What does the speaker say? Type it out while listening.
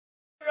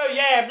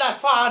jävla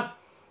fan.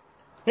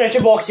 Nu är jag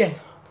tillbaka igen.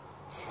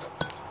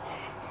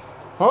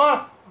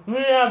 Ja,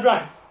 nu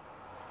jävlar.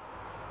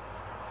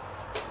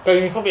 Ska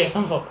ni få veta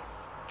en sak.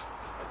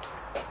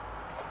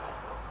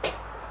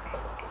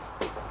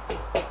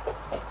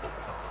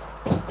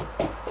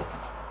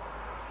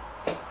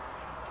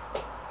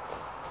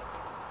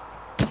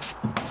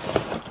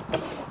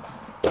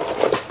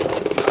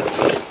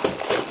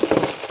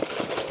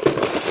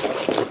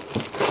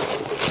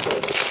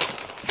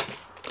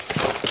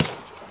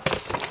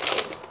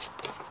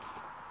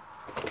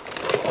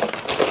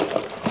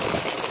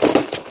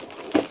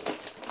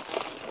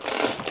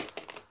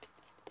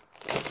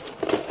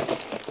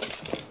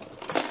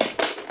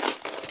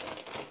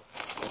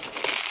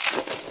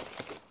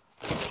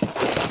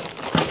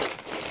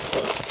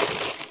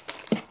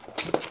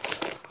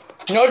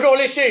 Jag har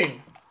dålig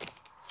syn.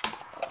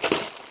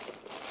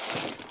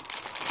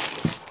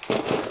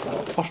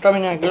 Första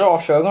mina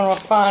glasögon, vad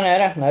fan är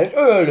det? Det är ett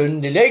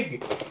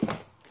ölunderlägg.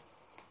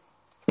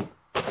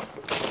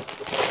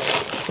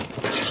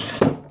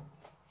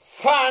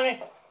 Fan.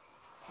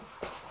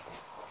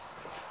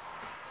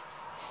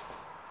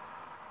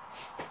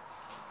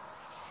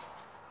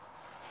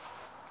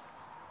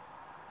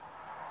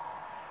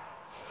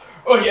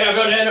 Åh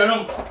jävlar, det är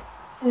de.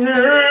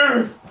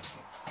 Nu.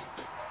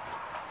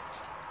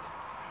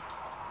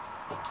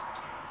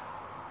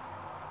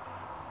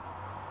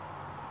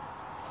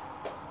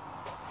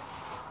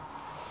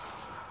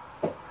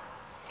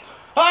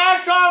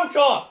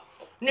 Så.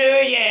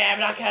 Nu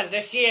jävlar kan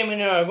inte se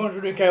mina ögon så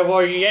du kan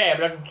vara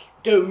jävla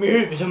dum i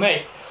huvudet som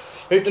mig.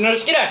 Utan att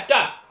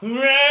skratta.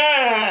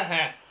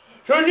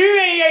 Så nu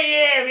är jag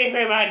jävligt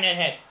förbannad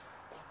här.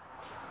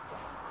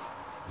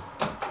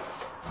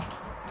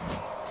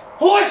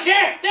 Håll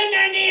käften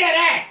där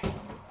nere!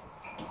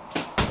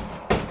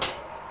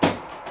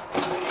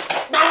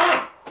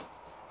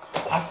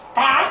 Vad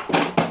fan?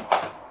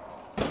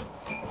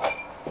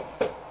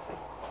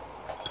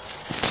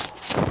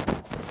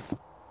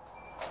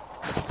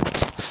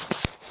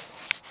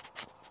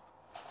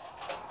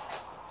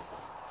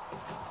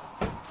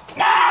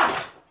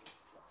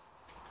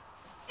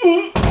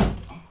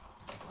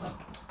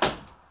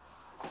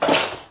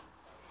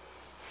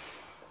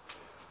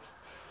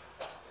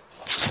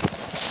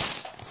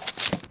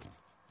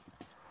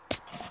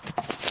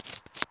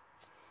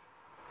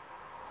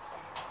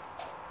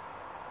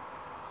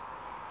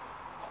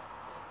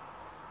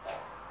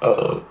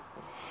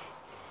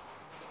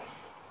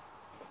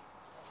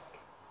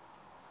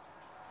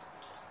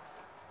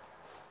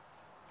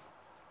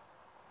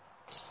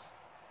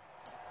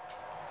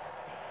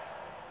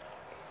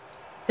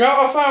 Ja,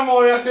 vad fan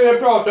var det jag skulle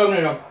prata om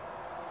nu då?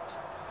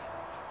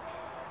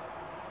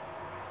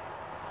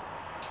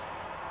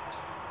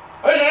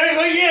 Jag är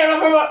så jävla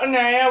förbannad.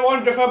 Nej, jag var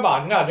inte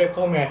förbannad. Det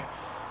kom jag.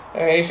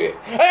 Jag är så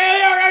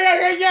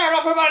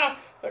jävla förbannad.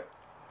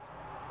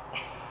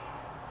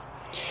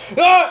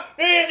 Ja,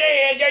 nu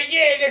är jag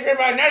jävla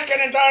förbannad. Ska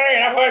ni ta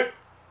reda för?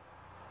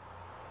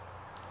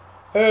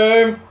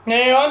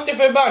 Nej, jag är inte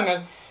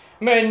förbannad.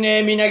 Men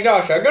mina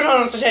glasögon har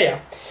något att säga.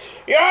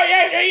 Ja, jag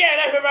är så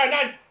jävla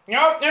förbannad.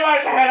 Ja, nu var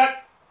det så här att...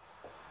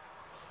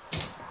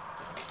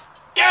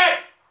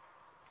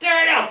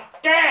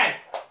 Där!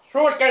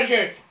 Så ska det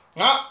se ut.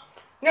 Ja,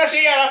 nu är jag så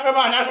jävla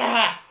förbannad så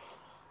här.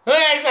 Nu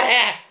är det så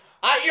här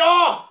att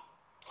jag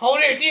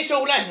har ute i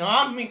solen.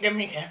 Ja,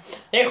 mycket.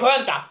 Det är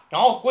skönt då.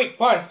 Ja,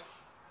 skitbra.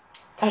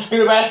 Jag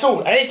skulle börja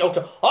sola lite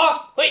också.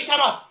 Ja,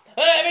 skitsamma.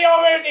 Men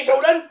jag var ute i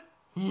solen.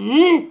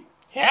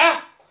 Ja,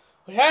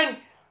 och sen...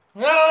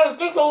 Ja,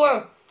 ute i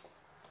solen.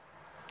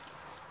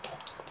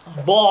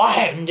 Vad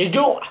hände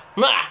då?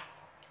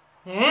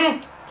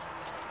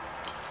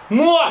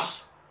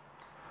 Mås!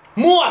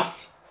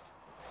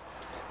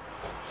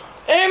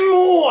 En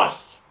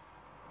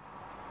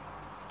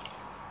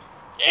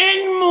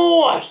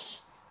mås!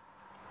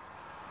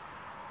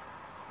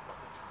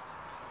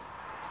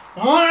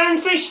 Ja, en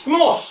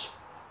fiskmås.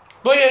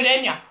 Vad gör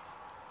den, ja?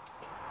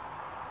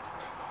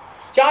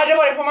 Jag hade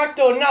varit på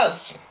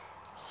McDonalds.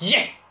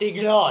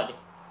 Jätteglad.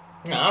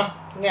 Ja,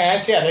 jag är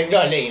så jävla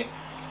glad längre.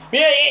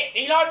 Men jag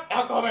är glad.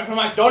 Jag kommer från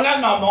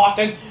McDonalds med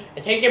maten.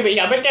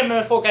 Jag bestämmer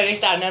mig för att åka till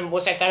stan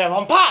och sätta mig på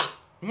en pall.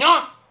 Ja,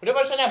 och det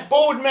var sån där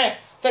bord med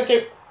så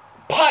typ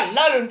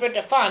pallar runt, vet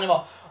inte fan det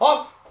var.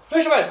 Ja,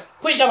 hur som helst,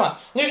 skitsamma.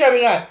 Nu kör vi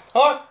det här.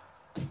 Ja,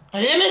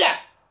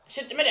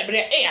 sitter med det,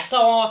 börjar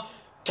äta och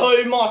ta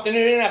ur maten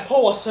ur den här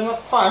påsen. Vad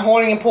fan,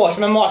 har ingen påse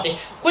med mat i.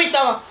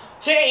 Skitsamma,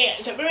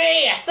 så börjar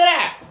jag äta det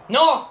här.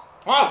 Ja,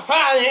 vad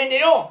fan händer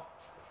då?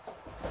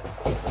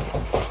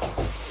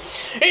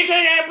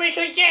 Jag blir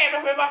så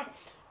jävla förbannad.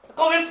 Jag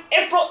kommer en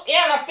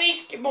jävla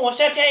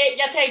fiskmåsar.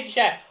 Jag tänkte så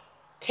här.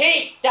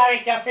 Titta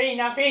vilka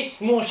fina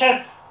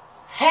fiskmåsar.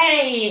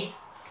 Hej!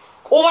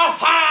 Och vad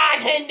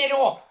fan händer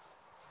då?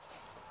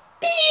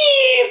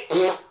 Pip!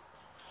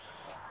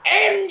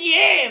 En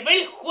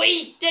jävel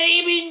skiter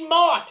i min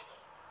mat.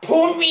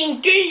 På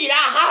min dyra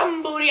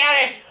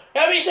hamburgare.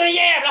 Jag blir så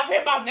jävla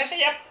förbannad så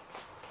jag...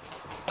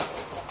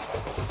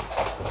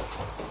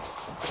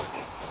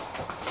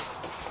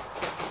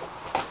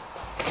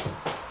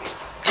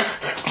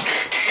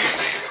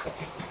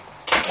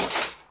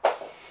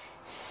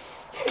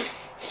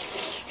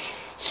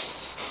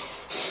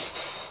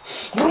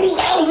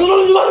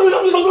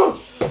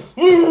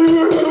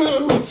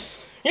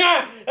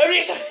 Ja, jag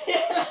blir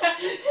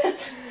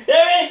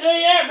så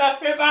jävla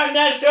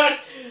förbannad så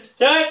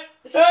nej.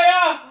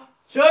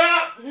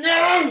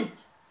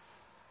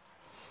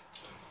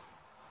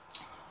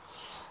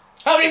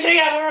 Jag blir så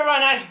jävla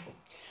förbannad.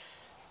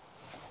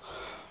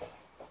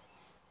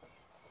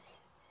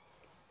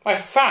 Vad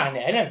fan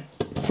är den?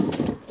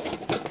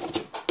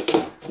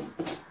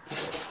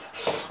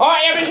 Ja,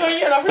 jag blir så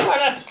jävla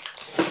förbannad.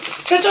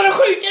 Så tar och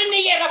skjuter den där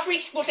jävla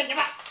fiskmåsen. Det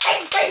bara...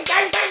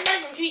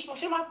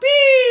 Fiskmåsen bara...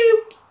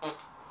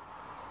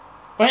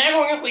 Och den här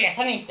gången sket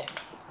han inte.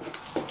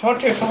 Det var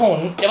tur för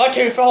honom. Det var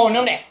tur för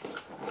honom det.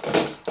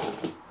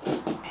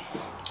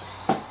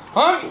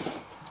 Ja.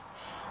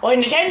 Och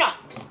inte sen då.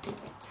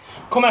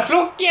 Kommer en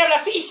flock jävla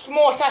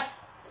fiskmåsar.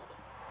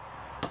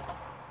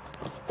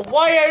 Och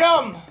vad gör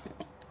de?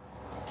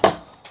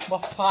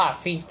 Vad fan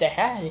finns det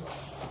här?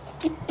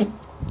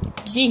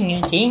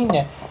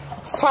 Ingenting.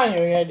 Fan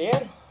gör jag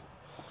det?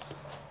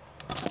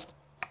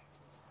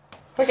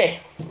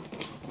 Okej.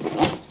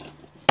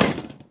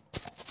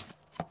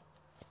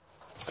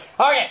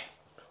 Okej.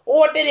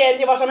 Återigen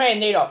till vad som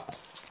hände idag.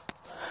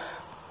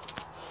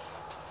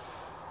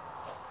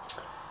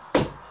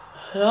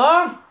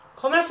 Ja,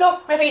 kommer en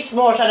flock med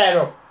fiskmåsar där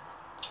då.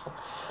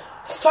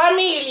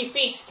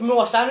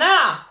 Familjfiskmåsarna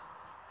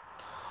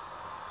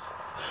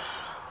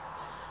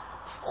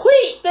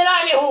skiter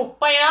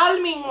allihopa i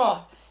all min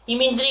mat. I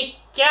min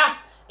dricka,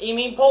 i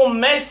min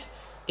pommes,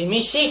 i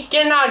min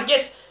chicken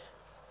nugget.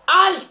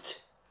 Allt!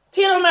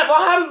 Till och med på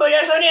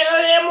hamburgare som redan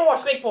är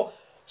måskit på.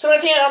 Som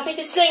jag redan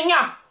tänkte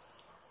slänga.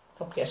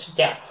 Då blir jag så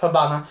jävla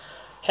förbannad.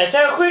 Så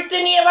jag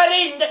skjuter ner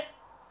varenda.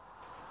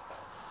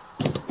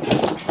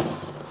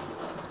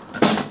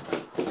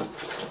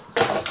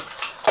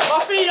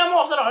 Vad 4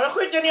 måsar då? Jag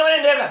skjuter ner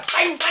varenda jävla.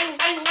 Bang, bang,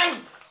 bang, bang.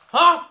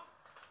 Ja.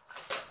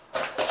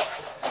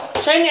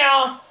 Sen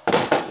ja.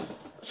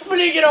 Så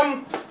flyger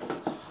de.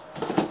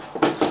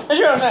 Jag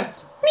kör så här.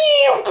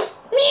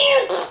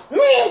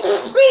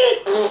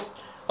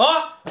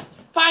 Ja,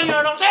 fan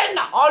gör de sen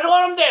då? Ja, då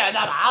är de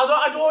döda va?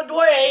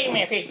 Då är jag ingen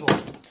mer fiskmås.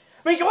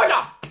 Men då?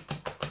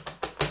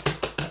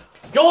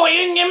 Jag har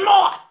ju ingen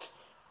mat!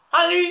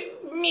 Hade ju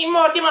min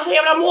mat i massa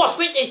jävla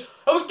måsskit i.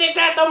 Jag vill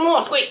inte äta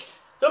måsskit.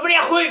 Då blir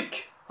jag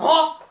sjuk.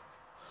 Ja.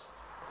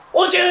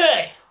 Och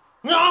dör.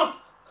 Ja.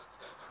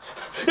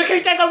 Jag kan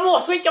inte äta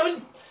måsskit.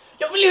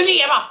 Jag vill ju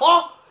leva.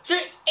 Ja. Så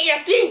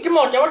jag äter inte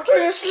mat. Jag var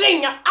tvungen att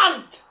slänga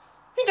allt.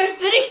 Inte ens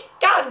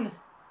drickan.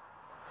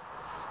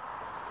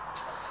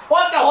 Och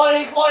att jag har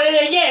den kvar i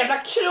det jävla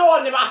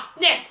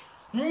kranvattnet.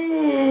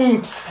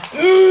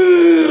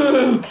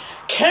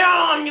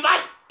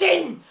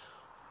 Kranvatten.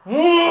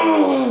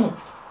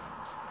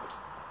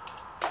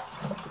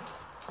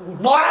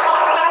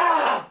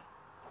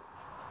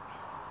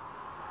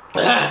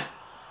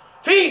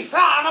 Fy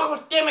fan vad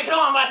gott det är med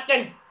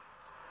kranvatten.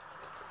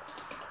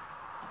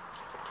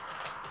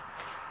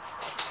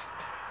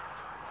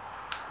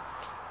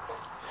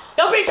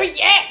 Jag blir så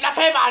jävla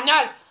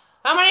förbannad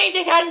när man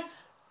inte kan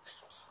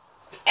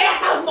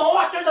äta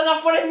mat utan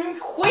att få en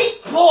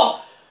skit på.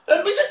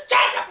 Jag blir så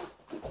jävla...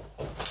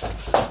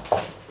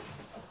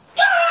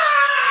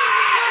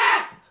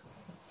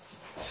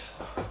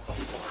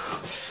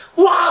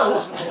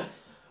 Wow!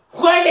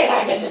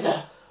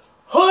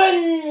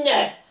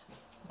 108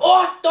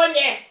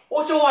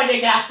 och så var det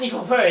grattis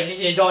på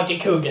födelsedagen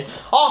till kungen.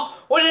 Ja,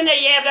 och den där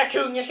jävla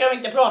kungen ska vi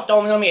inte prata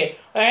om något mer.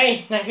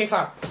 Nej, fy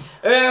fan.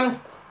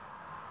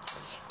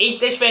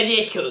 Inte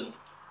Sveriges kung.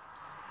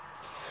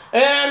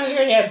 Nu ska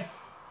vi se.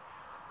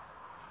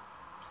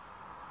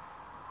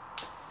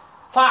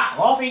 Fan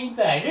vad fint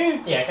väder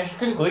ute. Jag kanske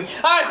skulle gå ut.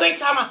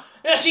 Skitsamma.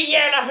 Jag är så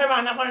jävla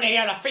förbannad på den där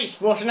jävla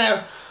fiskmåsen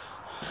här.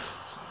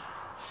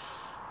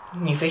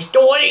 Ni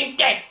förstår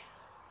inte.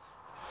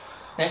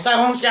 Nästa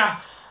gång ska jag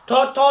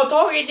ta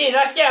tag i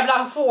deras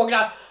jävla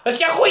fåglar. Jag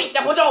ska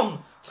skita på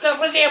dem. Ska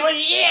få se vad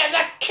jävla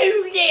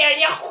kul det är.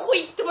 Jag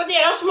skiter på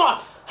deras mat.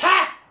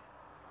 Hä?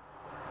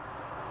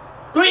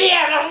 Då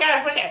jävlar ska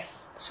jag få se.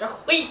 Jag ska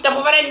skita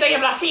på varenda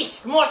jävla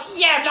fiskmås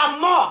jävla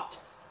mat.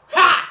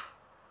 Ha!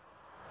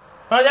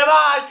 Och det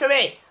var allt för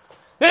mig.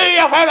 Nu är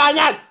jag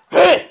förbannad.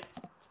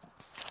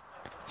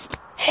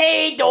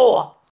 Hej då!